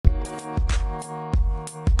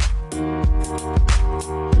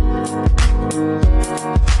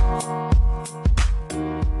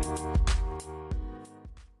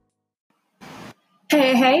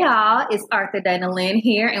y'all. It's Arthur Dana Lynn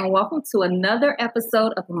here, and welcome to another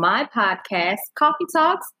episode of my podcast, Coffee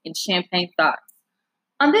Talks and Champagne Thoughts.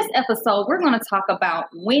 On this episode, we're going to talk about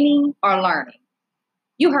winning or learning.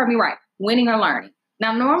 You heard me right, winning or learning.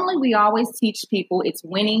 Now, normally we always teach people it's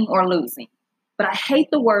winning or losing, but I hate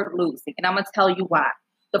the word losing, and I'm going to tell you why.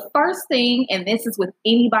 The first thing, and this is with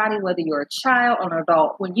anybody, whether you're a child or an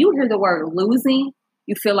adult, when you hear the word losing,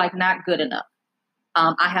 you feel like not good enough.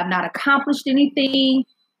 I have not accomplished anything.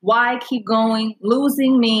 Why keep going?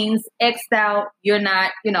 Losing means X'd out. You're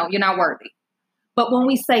not worthy. But when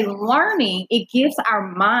we say learning, it gives our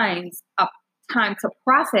minds a time to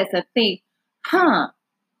process and think,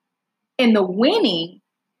 and the winning,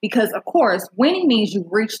 because of course, winning means you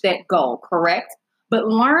reach that goal, correct? But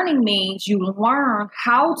learning means you learn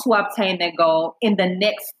how to obtain that goal in the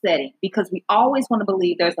next setting, because we always want to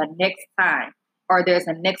believe there's a next time or there's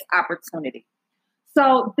a next opportunity.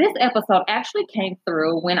 So this episode actually came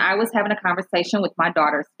through when I was having a conversation with my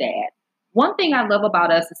daughter's dad. One thing I love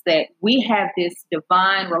about us is that we have this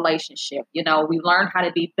divine relationship. You know, we learned how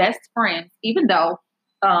to be best friends, even though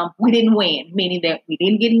we didn't win, meaning that we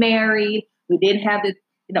didn't get married. We didn't have the,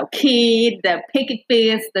 kid, the picket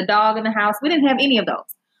fence, the dog in the house. We didn't have any of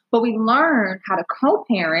those. But we learned how to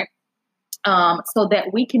co-parent so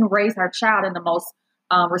that we can raise our child in the most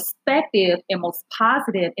respective and most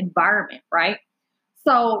positive environment, right?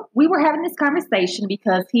 So we were having this conversation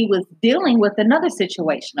because he was dealing with another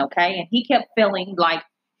situation, okay? And he kept feeling like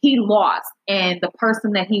he lost. And the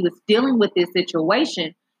person that he was dealing with this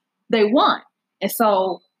situation, they won. And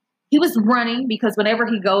so he was running because whenever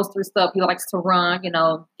he goes through stuff, he likes to run,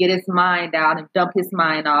 get his mind out and dump his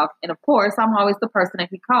mind off. And of course, I'm always the person that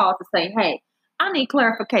he calls to say, hey, I need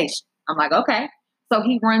clarification. I'm like, okay. So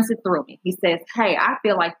he runs it through me. He says, hey, I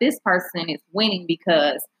feel like this person is winning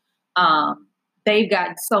because they've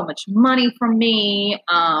gotten so much money from me.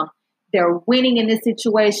 They're winning in this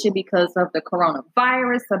situation because of the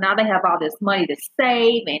coronavirus. So now they have all this money to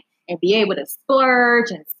save and be able to splurge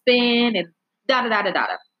and spend and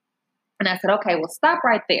da-da-da-da-da. And I said, okay, well, stop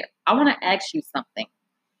right there. I want to ask you something.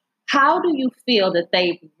 How do you feel that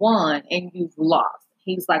they've won and you've lost?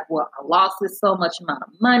 He was like, well, I lost this so much amount of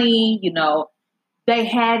money. They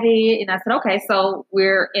have it. And I said, okay, so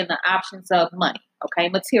we're in the options of money, okay,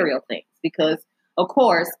 material things. Because, of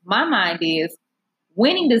course, my mind is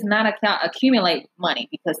winning does not accumulate money.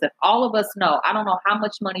 Because if all of us know, I don't know how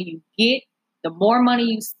much money you get, the more money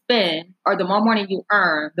you spend, or the more money you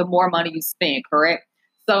earn, the more money you spend, correct?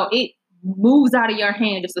 So it moves out of your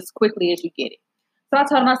hand just as quickly as you get it. So I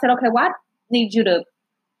told him, I said, okay, well, I need you to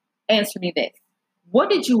answer me this.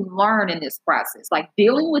 What did you learn in this process? Like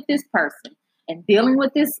dealing with this person and dealing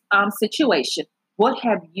with this situation, what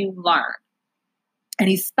have you learned? And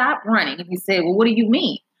he stopped running and he said, well, what do you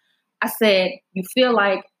mean? I said, you feel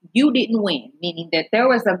like you didn't win, meaning that there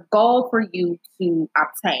was a goal for you to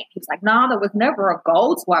obtain. He was like, no, there was never a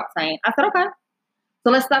goal to obtain. I said, okay,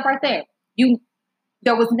 so let's stop right there.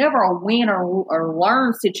 There was never a win or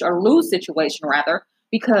lose situation, rather,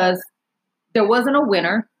 because there wasn't a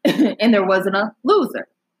winner and there wasn't a loser.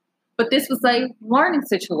 But this was a learning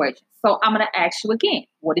situation. So I'm going to ask you again,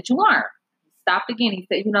 what did you learn? He stopped again. He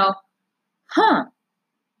said,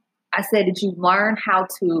 I said, did you learn how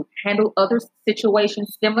to handle other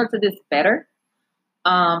situations similar to this better?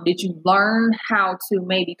 Did you learn how to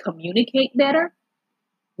maybe communicate better?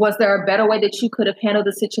 Was there a better way that you could have handled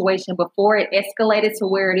the situation before it escalated to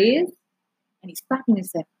where it is? And he stopped and he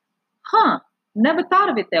said, never thought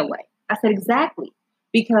of it that way. I said, exactly.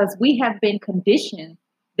 Because we have been conditioned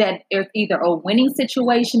that it's either a winning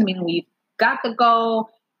situation, meaning we've got the goal,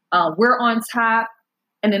 we're on top,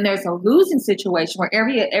 and then there's a losing situation where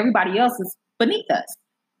everybody else is beneath us.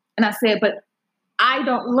 And I said, but I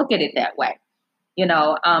don't look at it that way, and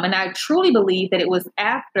I truly believe that it was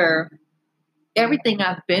after everything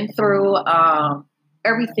I've been through,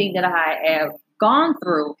 everything that I have gone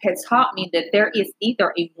through has taught me that there is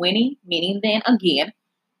either a winning, meaning then again,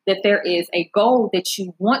 that there is a goal that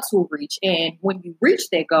you want to reach. And when you reach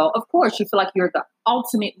that goal, of course, you feel like you're the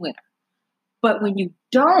ultimate winner. But when you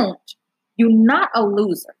don't, you're not a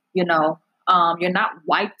loser, you're not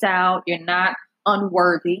wiped out, you're not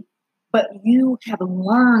unworthy, but you have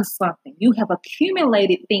learned something. You have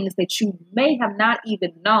accumulated things that you may have not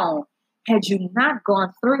even known had you not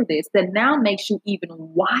gone through this, that now makes you even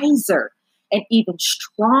wiser and even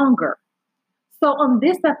stronger. So on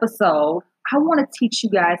this episode, I want to teach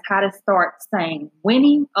you guys how to start saying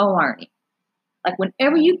winning or learning. Like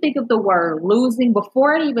whenever you think of the word losing,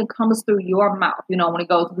 before it even comes through your mouth, when it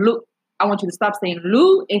goes, look, I want you to stop saying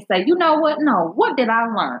lose and say, you know what? No, what did I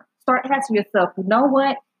learn? Start asking yourself, you know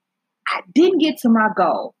what? I didn't get to my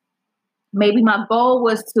goal. Maybe my goal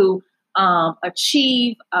was to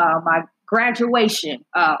achieve my graduation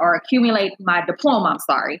or accumulate my diploma, I'm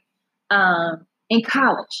sorry, in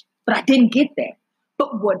college, but I didn't get there.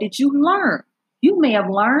 But what did you learn? You may have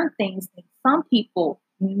learned things that some people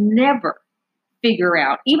never figure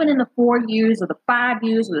out, even in the 4 years or the 5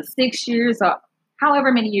 years or the 6 years or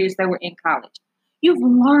however many years they were in college. You've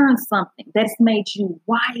learned something that's made you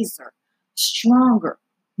wiser, stronger,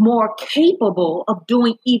 more capable of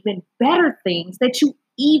doing even better things that you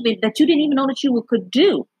didn't even know that you could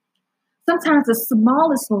do. Sometimes the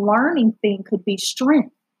smallest learning thing could be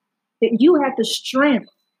strength. That you have the strength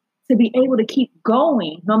to be able to keep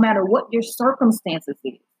going no matter what your circumstances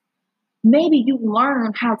is. Maybe you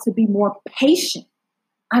learn how to be more patient.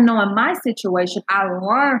 I know in my situation, I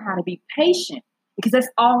learned how to be patient because that's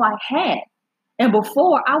all I had. And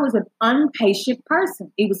before, I was an impatient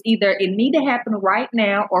person. It was either it need to happen right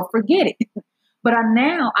now or forget it. But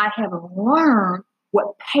now I have learned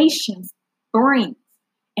what patience brings.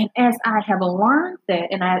 And as I have learned that,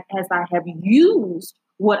 and as I have used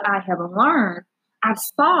what I have learned, I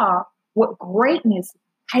saw what greatness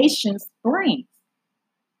patience brings.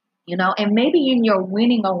 And maybe in your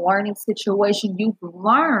winning or learning situation, you've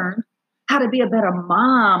learned how to be a better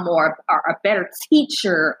mom or a better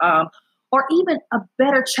teacher, or even a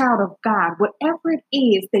better child of God, whatever it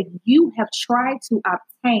is that you have tried to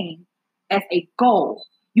obtain as a goal.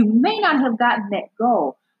 You may not have gotten that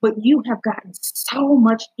goal, but you have gotten so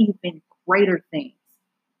much even greater things.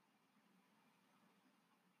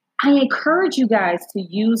 I encourage you guys to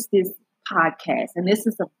use this podcast, and this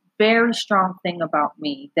is a very strong thing about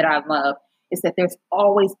me that I love, is that there's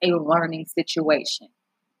always a learning situation.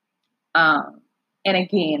 And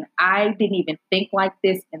again, I didn't even think like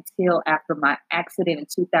this until after my accident in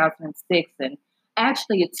 2006. And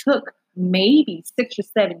actually, it took maybe 6 or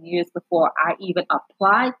 7 years before I even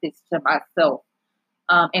applied this to myself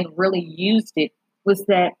and really used it. Was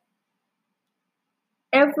that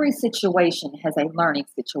every situation has a learning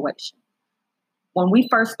situation. When we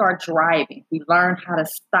first start driving, we learn how to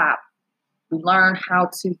stop. We learn how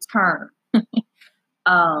to turn.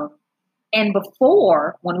 And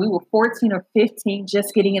before, when we were 14 or 15,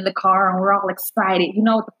 just getting in the car and we're all excited,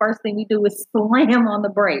 the first thing we do is slam on the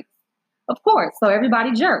brakes. Of course, so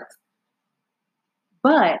everybody jerks.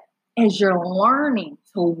 But as you're learning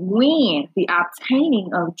to win the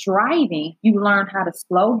obtaining of driving, you learn how to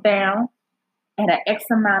slow down at an X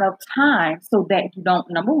amount of time so that you don't,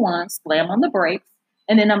 number one, slam on the brakes.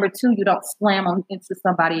 And then number two, you don't slam into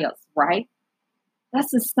somebody else, right?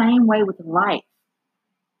 That's the same way with life.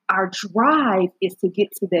 Our drive is to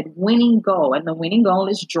get to that winning goal. And the winning goal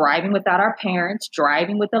is driving without our parents,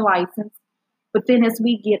 driving with a license. But then as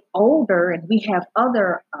we get older and we have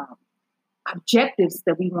other objectives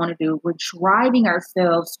that we want to do, we're driving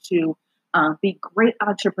ourselves to be great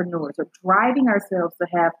entrepreneurs, or driving ourselves to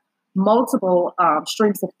have multiple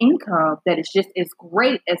streams of income that is just as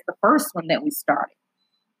great as the first one that we started.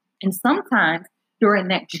 And sometimes during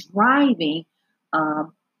that driving,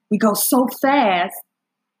 we go so fast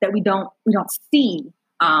that we don't see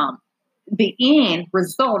the end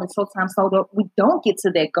result, and sometimes so that we don't get to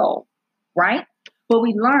that goal, right? But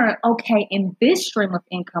we learn, okay, in this stream of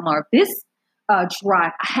income or this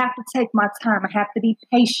drive, I have to take my time. I have to be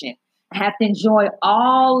patient. I have to enjoy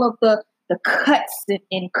all of the cuts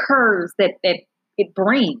and curves that it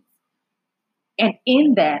brings. And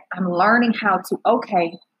in that, I'm learning how to,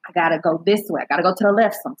 okay, I got to go this way. I got to go to the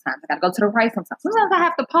left sometimes. I got to go to the right sometimes. Sometimes I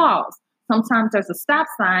have to pause. Sometimes there's a stop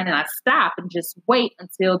sign and I stop and just wait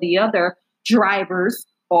until the other drivers,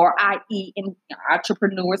 or i.e.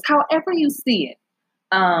 entrepreneurs, however you see it.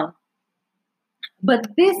 But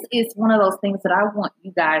this is one of those things that I want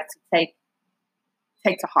you guys to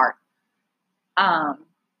take to heart.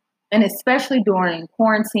 And especially during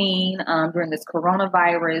quarantine, during this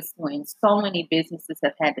coronavirus, when so many businesses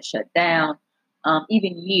have had to shut down.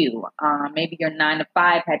 Even you, maybe your 9 to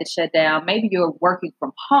 5 had to shut down. Maybe you're working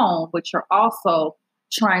from home, but you're also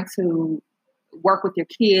trying to work with your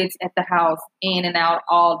kids at the house, in and out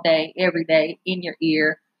all day, every day, in your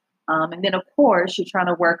ear. And then, of course, you're trying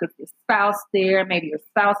to work with your spouse there. Maybe your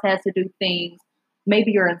spouse has to do things.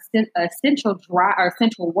 Maybe you're an essential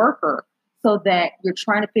worker, so that you're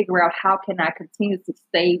trying to figure out, how can I continue to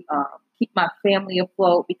keep my family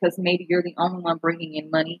afloat, because maybe you're the only one bringing in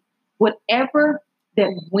money. Whatever that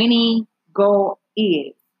winning goal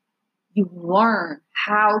is, you learn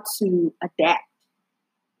how to adapt,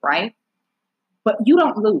 right? But you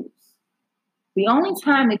don't lose. The only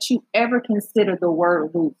time that you ever consider the word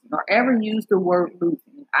losing, or ever use the word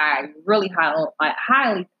losing, I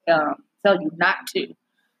highly tell you not to,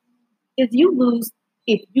 is you lose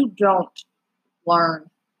if you don't learn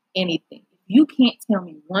anything, if you can't tell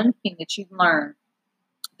me one thing that you've learned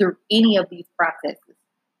through any of these processes,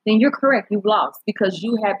 then you're correct. You've lost because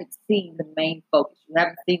you haven't seen the main focus. You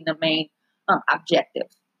haven't seen the main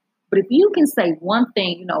objectives. But if you can say one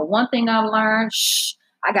thing, one thing I've learned,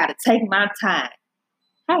 I got to take my time.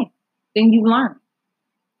 Hey, then you learn.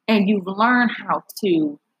 And you've learned how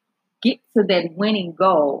to get to that winning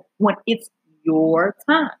goal when it's your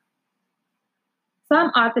time. So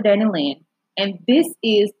I'm Arthur Daniel Lynn, and this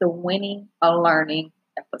is the Winning a Learning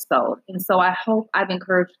episode. And so I hope I've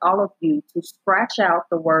encouraged all of you to scratch out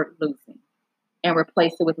the word losing and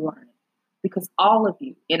replace it with learning. Because all of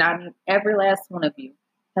you, and I mean every last one of you,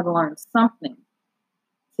 have learned something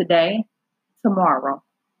today, tomorrow.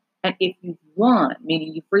 And if you've won,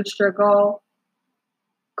 meaning you've reached your goal,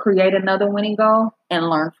 create another winning goal and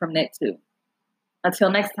learn from that too. Until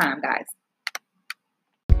next time, guys.